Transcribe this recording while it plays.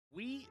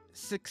We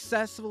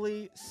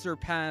successfully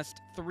surpassed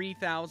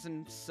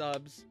 3,000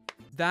 subs.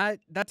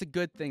 That's a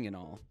good thing and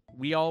all.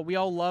 We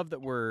all love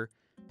that we're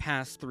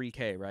past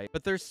 3K, right?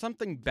 But there's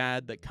something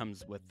bad that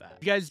comes with that.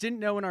 If you guys didn't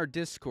know, in our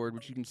Discord,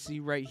 which you can see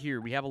right here,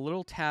 we have a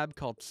little tab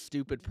called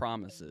Stupid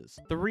Promises.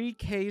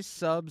 3K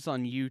subs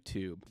on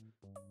YouTube.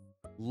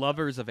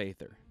 Lovers of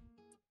Aether.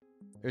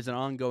 There's an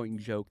ongoing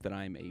joke that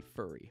I'm a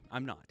furry.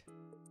 I'm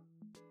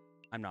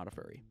not a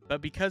furry.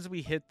 But because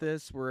we hit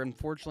this, we're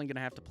unfortunately going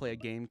to have to play a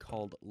game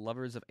called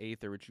Lovers of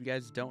Aether, which you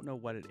guys don't know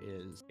what it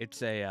is.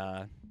 It's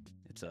a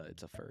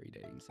furry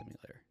dating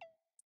simulator.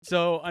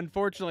 So,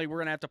 unfortunately, we're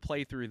going to have to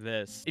play through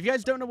this. If you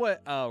guys don't know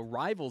what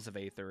Rivals of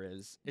Aether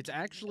is, it's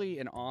actually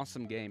an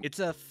awesome game. It's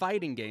a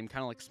fighting game,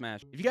 kind of like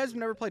Smash. If you guys have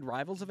never played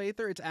Rivals of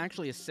Aether, it's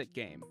actually a sick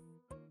game.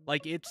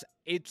 Like, it's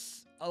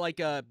like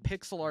a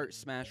pixel art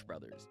Smash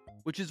Brothers,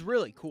 which is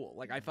really cool.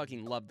 Like, I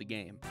fucking love the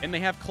game. And they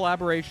have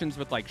collaborations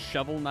with, like,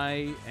 Shovel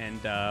Knight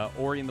and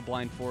Ori and the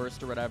Blind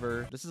Forest or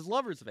whatever. This is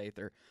Lovers of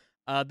Aether.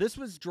 This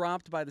was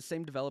dropped by the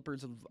same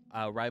developers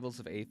of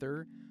Rivals of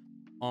Aether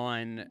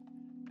on,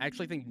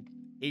 actually, I think,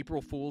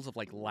 April Fools of,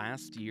 like,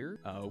 last year.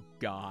 Oh,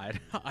 God.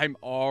 I'm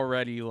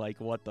already,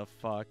 like, what the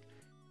fuck?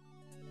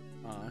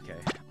 Okay.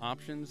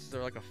 Options.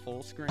 They're, like, a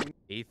full screen.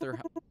 Aether.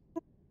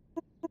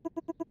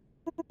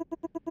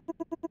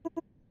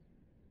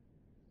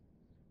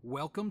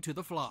 Welcome to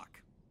the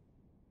flock.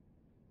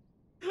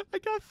 I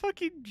got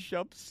fucking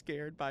jump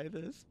scared by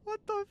this. What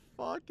the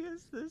fuck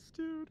is this,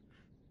 dude?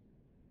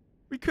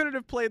 We couldn't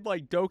have played,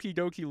 like, Doki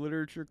Doki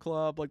Literature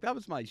Club. Like, that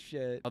was my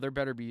shit. Oh, there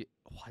better be...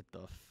 What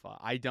the fuck?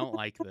 I don't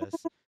like this.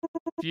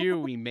 Phew,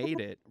 we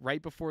made it.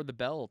 Right before the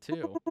bell,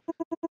 too.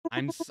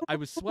 I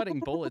was sweating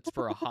bullets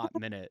for a hot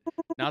minute.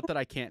 Not that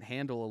I can't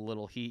handle a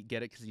little heat.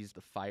 Get it? Because he's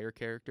the fire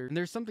character. And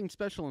there's something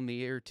special in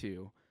the air,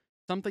 too.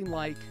 Something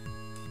like...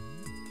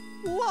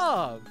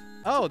 love.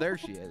 Oh, there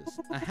she is.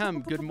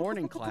 Ahem, good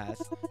morning,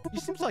 class. She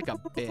seems like a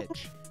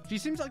bitch. She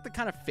seems like the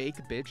kind of fake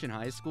bitch in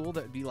high school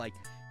that would be like,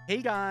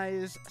 hey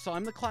guys, so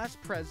I'm the class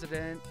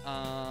president,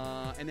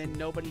 and then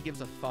nobody gives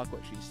a fuck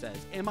what she says.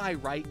 Am I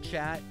right,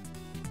 chat?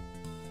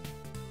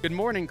 Good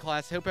morning,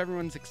 class. Hope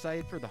everyone's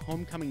excited for the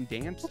homecoming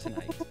dance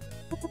tonight.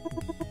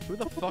 Who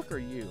the fuck are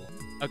you?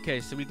 Okay,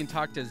 so we can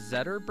talk to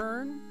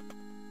Zetterburn,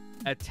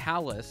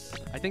 Atalis.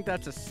 I think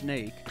that's a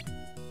snake.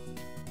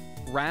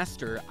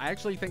 Raster. I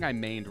actually think I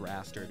mained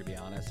Raster, to be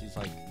honest. He's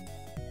like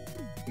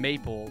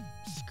Maple.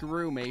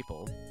 Screw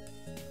Maple.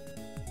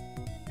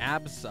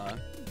 Absa.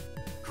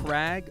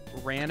 Crag.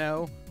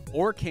 Rano.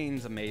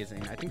 Orcane's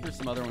amazing. I think there's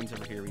some other ones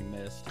over here we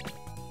missed.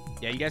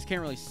 Yeah, you guys can't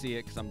really see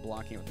it because I'm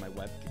blocking it with my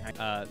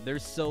webcam.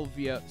 There's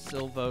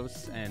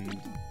Silvos, and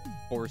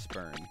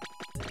Horseburn.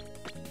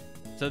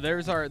 So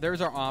there's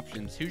our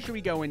options. Who should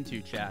we go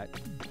into, chat?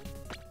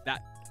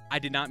 I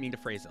did not mean to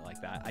phrase it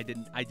like that.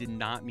 I did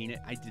not mean it.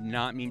 I did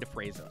not mean to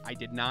phrase it. I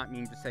did not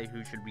mean to say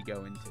who should we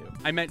go into.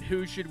 I meant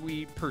who should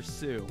we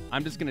pursue.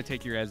 I'm just going to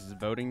take your guys'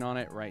 voting on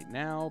it right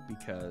now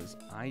because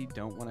I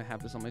don't want to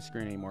have this on my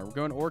screen anymore. We're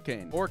going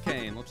Orcane.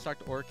 Orcane. Let's talk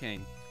to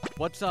Orcane.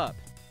 What's up?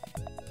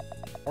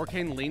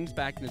 Orcane leans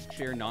back in his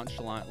chair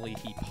nonchalantly.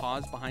 He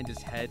paws behind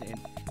his head and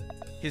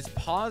his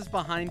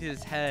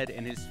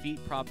feet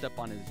propped up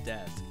on his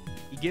desk.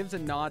 He gives a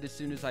nod as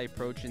soon as I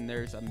approach, and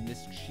there's a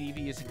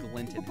mischievous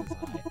glint in his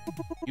eye.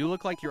 You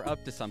look like you're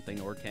up to something,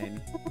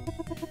 Orcane.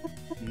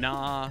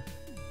 Nah.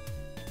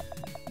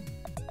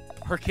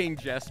 Orcane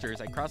gestures.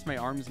 I cross my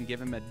arms and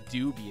give him a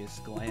dubious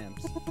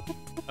glance.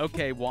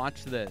 Okay,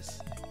 watch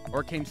this.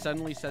 Orcane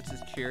suddenly sets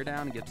his chair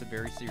down and gets a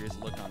very serious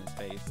look on his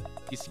face.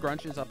 He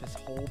scrunches up his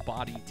whole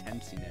body,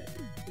 tensing it,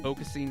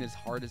 focusing as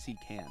hard as he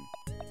can,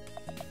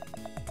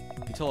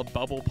 until a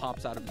bubble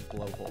pops out of his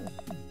blowhole.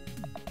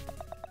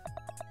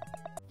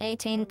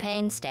 18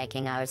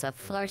 painstaking hours of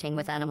flirting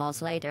with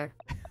animals later.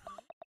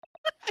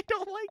 I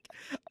don't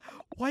like...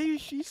 Why is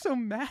she so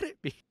mad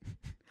at me?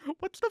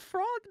 What's the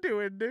frog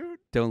doing, dude?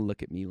 Don't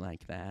look at me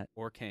like that.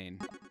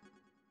 Orcane.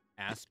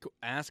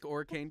 Ask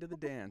Orcane to the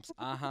dance.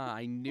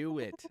 I knew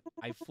it.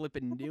 I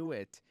flippin' knew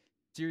it.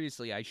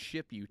 Seriously, I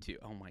ship you two.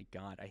 Oh my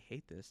god, I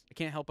hate this. I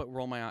can't help but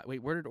roll my eye.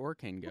 Wait, where did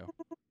Orcane go?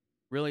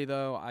 Really,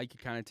 though, I could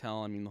kind of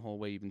tell. I mean, the whole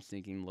way you've been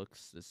sneaking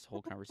looks, this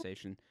whole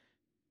conversation...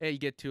 Hey, you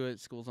get to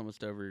it. School's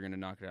almost over. You're going to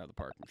knock it out of the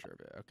park, I'm sure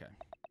of it. Okay.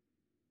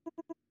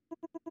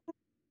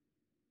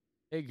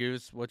 Hey,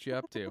 Goose. What you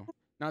up to?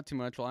 Not too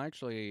much. Well,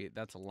 actually,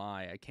 that's a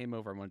lie. I came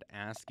over. I wanted to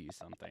ask you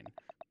something.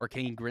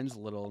 Orcane grins a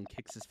little and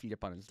kicks his feet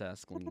up on his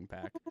desk, leaning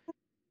back.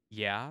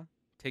 Yeah?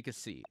 Take a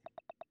seat.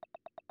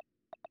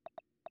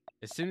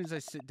 As soon as I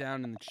sit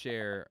down in the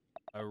chair,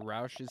 a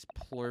raucous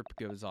plurp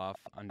goes off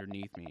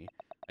underneath me.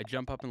 I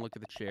jump up and look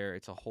at the chair.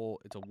 It's a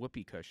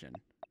whoopee cushion.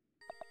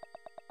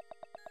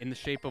 In the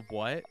shape of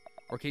what?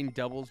 Orcane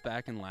doubles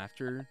back in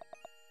laughter.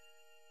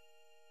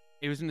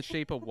 It was in the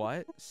shape of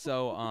what?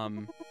 So,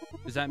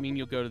 does that mean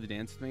you'll go to the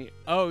dance with me?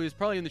 Oh, it was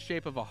probably in the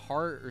shape of a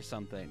heart or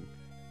something.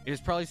 It was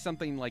probably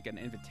something like an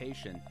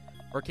invitation.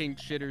 Orcane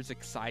chitters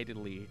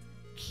excitedly,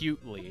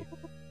 cutely.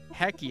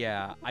 Heck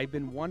yeah, I've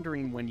been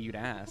wondering when you'd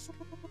ask.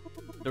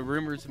 The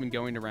rumors have been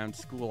going around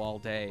school all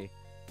day.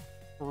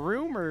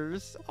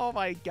 Rumors? Oh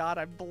my god,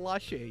 I'm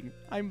blushing.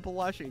 I'm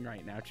blushing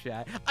right now,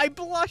 chat. I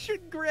blush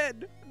and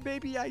grin.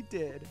 Maybe I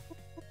did.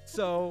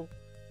 So,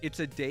 it's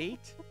a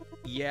date?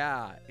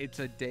 Yeah, it's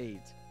a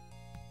date.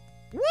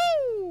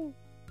 Woo!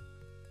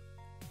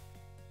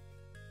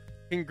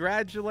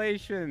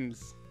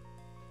 Congratulations.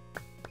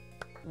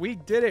 We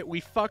did it. We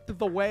fucked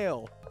the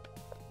whale.